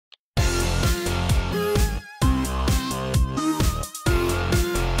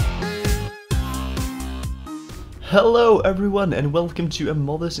Hello everyone and welcome to a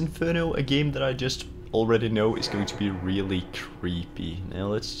modest Inferno, a game that I just already know is going to be really creepy. Now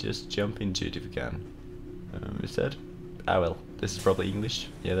let's just jump into it if we can. Is that? Ah well, this is probably English.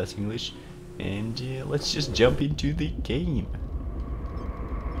 Yeah, that's English. And let's just jump into the game.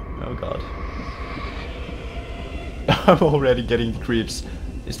 Oh god. I'm already getting creeps.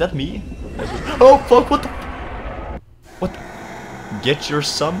 Is that me? Oh fuck, what the? What the? Get your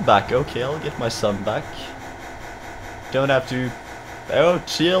son back. Okay, I'll get my son back. Don't have to. Oh,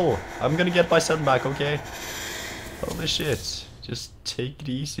 chill. I'm gonna get my son back, okay? Holy shit. Just take it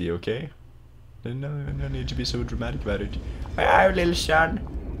easy, okay? No need to be so dramatic about it. Hello, little son.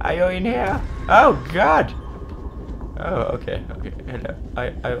 Are you in here? Oh, God. Oh, okay. Hello.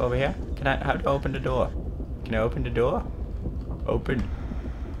 I over here? How do I open the door? Can I open the door? Open.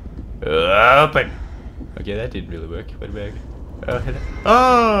 Open. Okay, that didn't really work. Wait a minute. Oh, hello.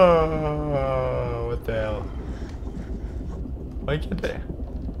 Oh, what the hell? Why can't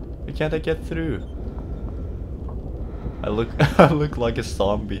I get through? I look like a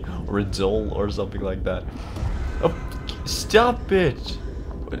zombie or a doll or something like that. Oh, stop it!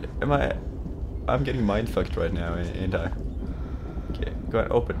 What, I'm getting mind fucked right now, ain't I? Okay, go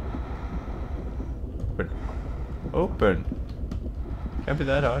on, open. Open. Can't be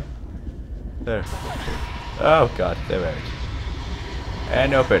that hard. There. Oh god, there we are.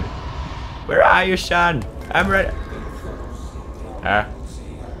 And open. Where are you, son? I'm ready.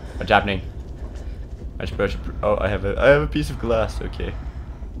 What's happening? I suppose. Oh, I have a piece of glass. Okay.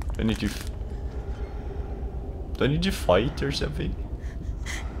 Do I need to fight or something?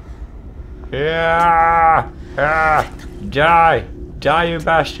 Yeah! Die! Die, you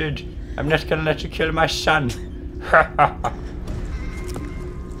bastard! I'm not gonna let you kill my son.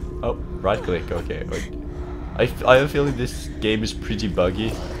 Oh, right click. Okay. Wait. I have a feeling this game is pretty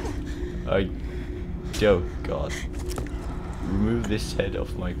buggy. Oh god. Remove this head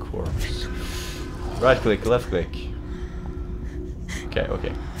off my corpse. Right click, left click.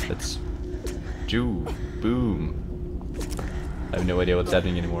 Okay. Let's do boom. I have no idea what's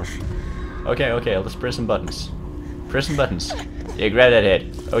happening anymore. Okay, let's press some buttons. Press some buttons. Yeah, grab that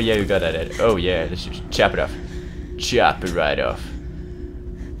head. Oh yeah, you got that head. Oh yeah, let's just chop it off. Chop it right off.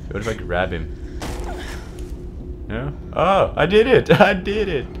 What if I grab him? No? Oh, I did it! I did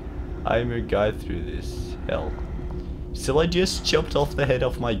it! I'm a guy through this. Hell. So I just chopped off the head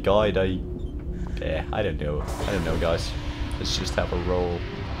of my guide. I don't know. Guys. Let's just have a roll.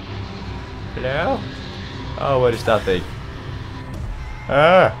 Hello? Oh, what is that thing?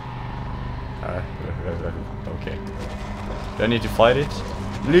 Okay. Do I need to fight it?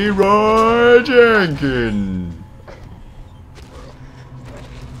 Leroy Jenkins!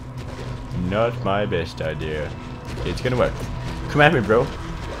 Not my best idea. Okay, it's gonna work. Come at me, bro.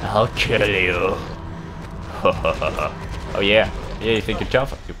 I'll kill you. Oh yeah. Yeah, you think you're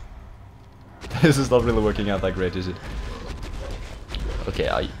tough? This is not really working out that great, is it?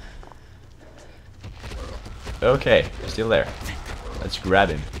 Okay, okay, still there. Let's grab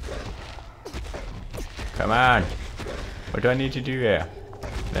him. Come on. What do I need to do here?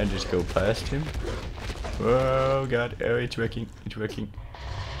 Can I just go past him? Oh god, oh it's working,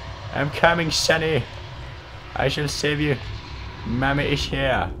 I'm coming, Sonny. I shall save you. Mama is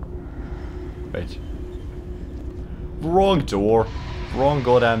here. Wait. Wrong door. Wrong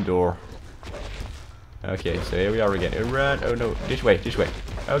goddamn door. Okay, so here we are again. Run. Oh no, this way.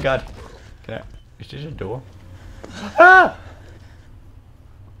 Oh god. Is this a door? Ah!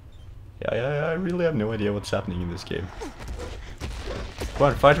 Yeah, I really have no idea what's happening in this game. Come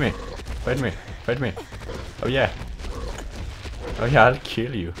on, fight me. Oh yeah. I'll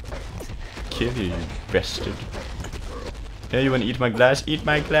kill you. You bastard. Yeah, you wanna eat my glass? Eat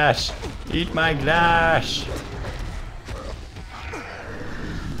my glass!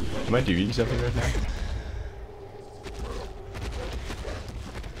 Am I doing something right now?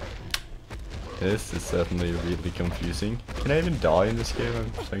 This is certainly really confusing. Can I even die in this game?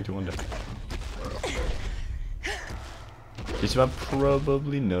 I'm starting to wonder. Okay, so I'm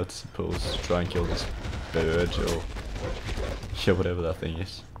probably not supposed to try and kill this bird or whatever that thing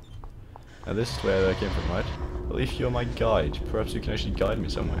is. Now this is where I came from, right? Well, if you're my guide, perhaps you can actually guide me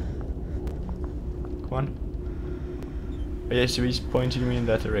somewhere. Come on. Oh yeah, so he's pointing me in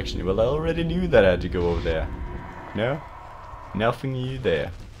that direction. Well, I already knew that I had to go over there. No? Nothing new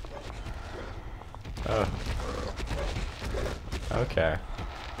there. Oh. Okay.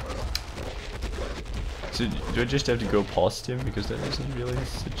 So, do I just have to go past him? Because that isn't really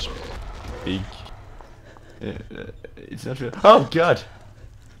such big... it's not really... Oh, God!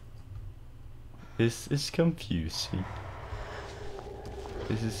 This is confusing.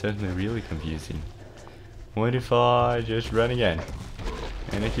 This is certainly really confusing. What if I just run again?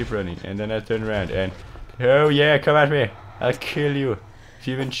 And I keep running, and then I turn around, and... Oh yeah, come at me! I'll kill you if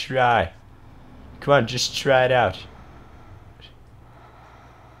you even try. Come on, just try it out.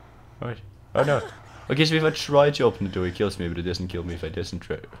 What? Oh no. Okay, so if I try to open the door, it kills me, but it doesn't kill me if I doesn't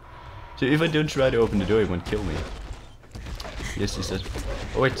try. So if I don't try to open the door, it won't kill me. Yes, it says...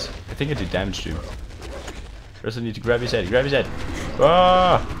 Oh wait, I think I did damage to him. First I need to grab his head, grab his head!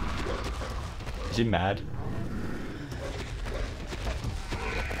 Ah! Is he mad?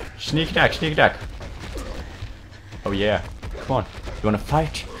 Sneak attack, sneak attack! Oh yeah, come on, you wanna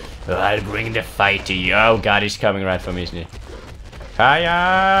fight? I'll bring the fight to you. Oh god, he's coming right for me, isn't he?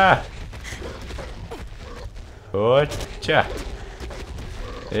 Hiya! Gotcha!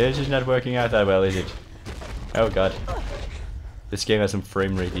 This is not working out that well, is it? Oh god. This game has some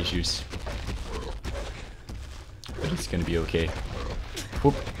frame rate issues. But it's gonna be okay.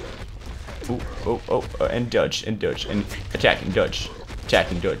 Whoop. Oh, and dodge, and attack, and dodge.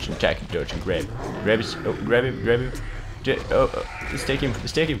 Attack, and dodge, and attack, and dodge, and grab. Grab his, oh, grab him. Let's take him.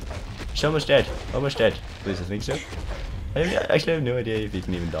 He's almost dead, At least I think so. I actually have no idea if he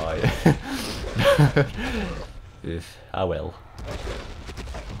can even die. Ah well.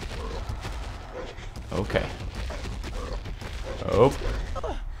 Okay. Oh.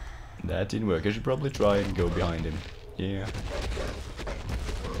 That didn't work. I should probably try and go behind him. Yeah.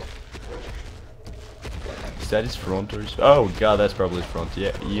 Is that his front or his... Oh god, that's probably his front.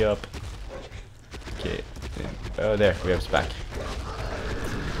 Yeah, yup. Okay. Oh, there. We have his back.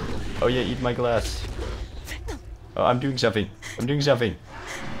 Oh yeah, eat my glass. Oh, I'm doing something. Am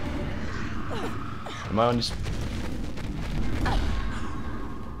I on this...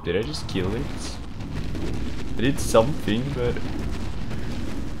 Did I just kill it? I did something, but...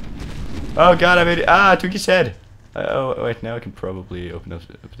 Oh god, I made it! Ah, I took his head! Oh, wait, now I can probably open up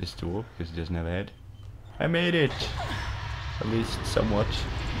this door, because it doesn't have a head. I made it! At least somewhat.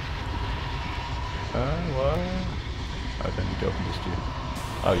 What? Oh, I need to open this too.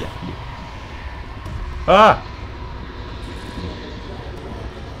 Oh yeah, I do. Ah!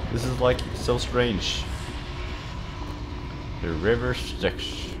 This is like so strange. The river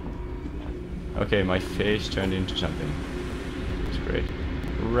Styx. Okay, my face turned into something. It's great.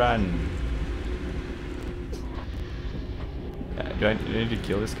 Run! Do I need to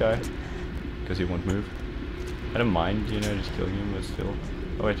kill this guy? Because he won't move? I don't mind, you know, just killing him, but still.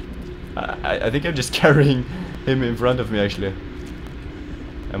 Oh wait. I think I'm just carrying him in front of me, actually.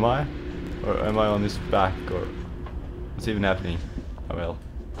 Am I? Or am I on his back, or... What's even happening? Oh well.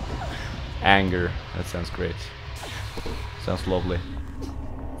 Anger. That sounds great. Sounds lovely.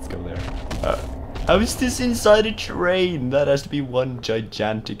 Let's go there. How is this inside a train? That has to be one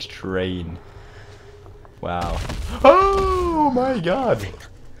gigantic train. Wow. Oh my god!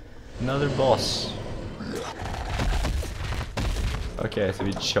 Another boss. Okay, so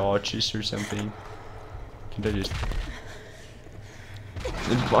he charges or something. Can I just...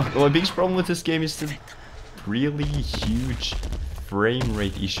 My biggest problem with this game is the really huge frame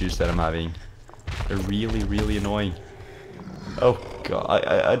rate issues that I'm having. They're really, really annoying. Oh god,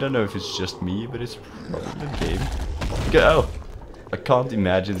 I don't know if it's just me, but it's probably the game. Go! I can't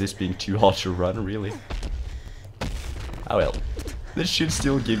imagine this being too hard to run, really. Oh well. This should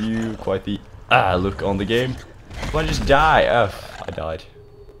still give you quite the look on the game. Why just die? Oh, I died.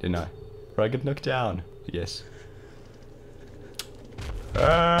 Didn't I? Or I got knocked down, I guess. Oh! Do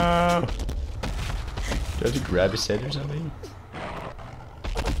I have to grab his head or something?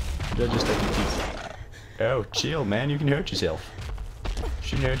 Or do I just have to keep... Oh, chill, man. You can hurt yourself. You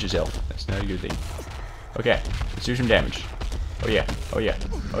shouldn't hurt yourself. That's not a good thing. Okay, let's do some damage. Oh yeah, oh yeah,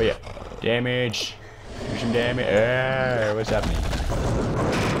 oh yeah. Damage. Do some damage. What's happening?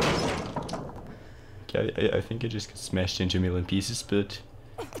 Okay, I think I just got smashed into a million pieces, but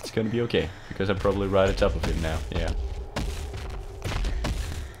it's gonna be okay because I'm probably right on top of him now. Yeah.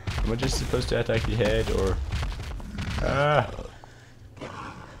 Am I just supposed to attack the head or?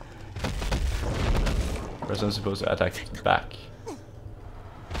 Or am I supposed to attack the back?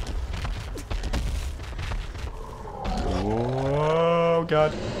 Oh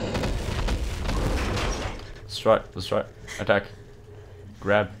god! Let's try. Attack.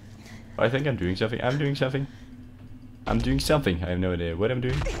 Grab. I think I'm doing something. I'm doing something. I have no idea what I'm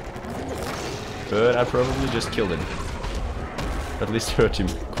doing. But I probably just killed him. At least hurt him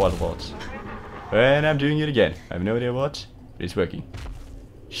quite a lot. And I'm doing it again. I have no idea what, but it's working.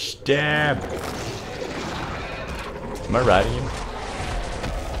 Stab! Am I riding him?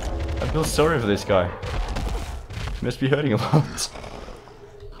 I feel sorry for this guy. He must be hurting a lot.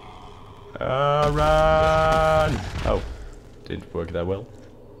 Run! Oh, didn't work that well.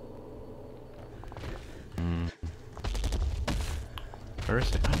 Where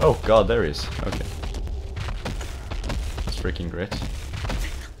is it? Oh god, there he is. Okay. That's freaking great.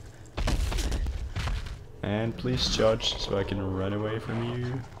 And please charge so I can run away from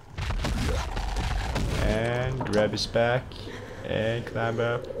you. And grab his back. And climb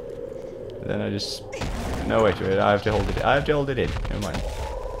up. Then I just... No, wait, I have to hold it. I have to hold it in. Never mind.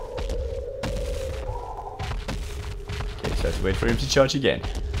 Okay, so I have to wait for him to charge again.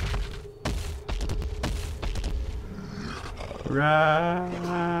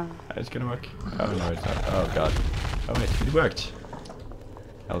 Right. It's gonna work. Oh no, it's not. Oh god. Oh wait, it worked.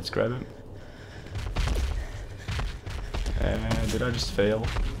 Now let's grab him. And did I just fail?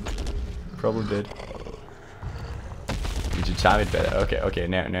 Probably did. Need to time it better. Okay, okay,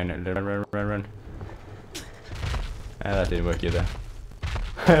 no, run. Ah, that didn't work either.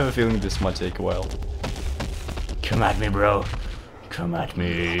 I have a feeling this might take a while. Come at me, bro. Come at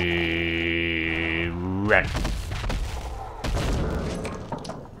me. Run.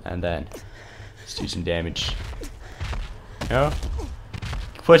 And then let's do some damage. No?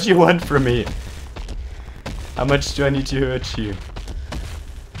 What do you want from me? How much do I need to hurt you?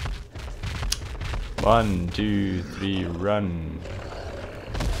 1, 2, 3, run.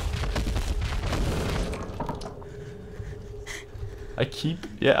 I keep,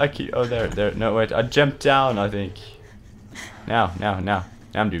 oh there, no wait, I jumped down I think. Now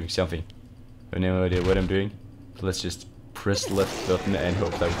I'm doing something. I have no idea what I'm doing. So let's just press the left button and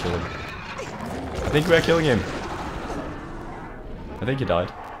hope that will kill him. I think we're killing him. I think he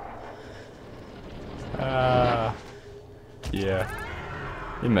died. Yeah.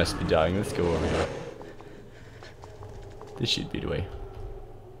 He must be dying. Let's go over here. This should be the way.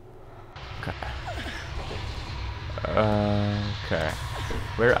 Okay. Okay.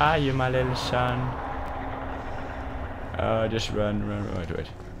 Where are you, my little son? Just run, wait.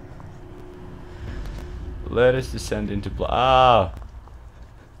 Let us descend into a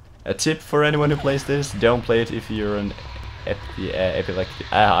tip for anyone who plays this: don't play it if you're an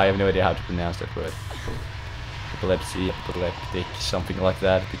epileptic. I have no idea how to pronounce that word. Epileptic, something like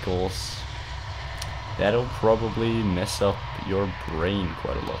that, because that'll probably mess up your brain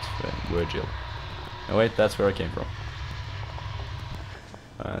quite a lot. Virgil. Oh wait, that's where I came from.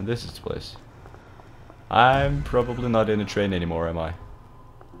 This is the place. I'm probably not in a train anymore, am I?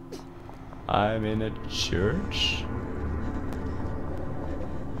 I'm in a church?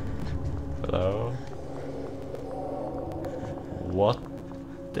 Hello? What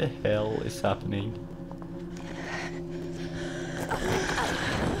the hell is happening?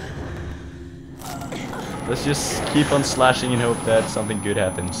 Let's just keep on slashing and hope that something good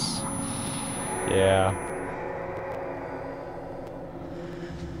happens. Yeah.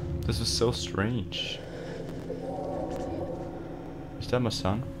 This is so strange. Is that my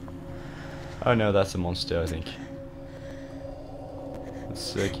son? Oh no, that's a monster, I think.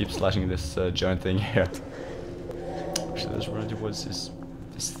 Let's keep slashing this giant thing here. Actually, let's run towards this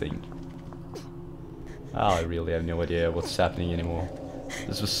thing. Oh, I really have no idea what's happening anymore.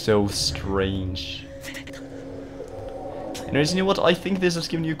 This was so strange. Anyways, you know what? I think this has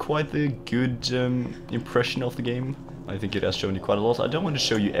given you quite the good impression of the game. I think it has shown you quite a lot. I don't want to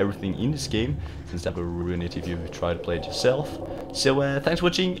show you everything in this game, since that will ruin it if you try to play it yourself. So, thanks for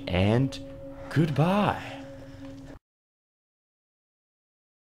watching, and goodbye.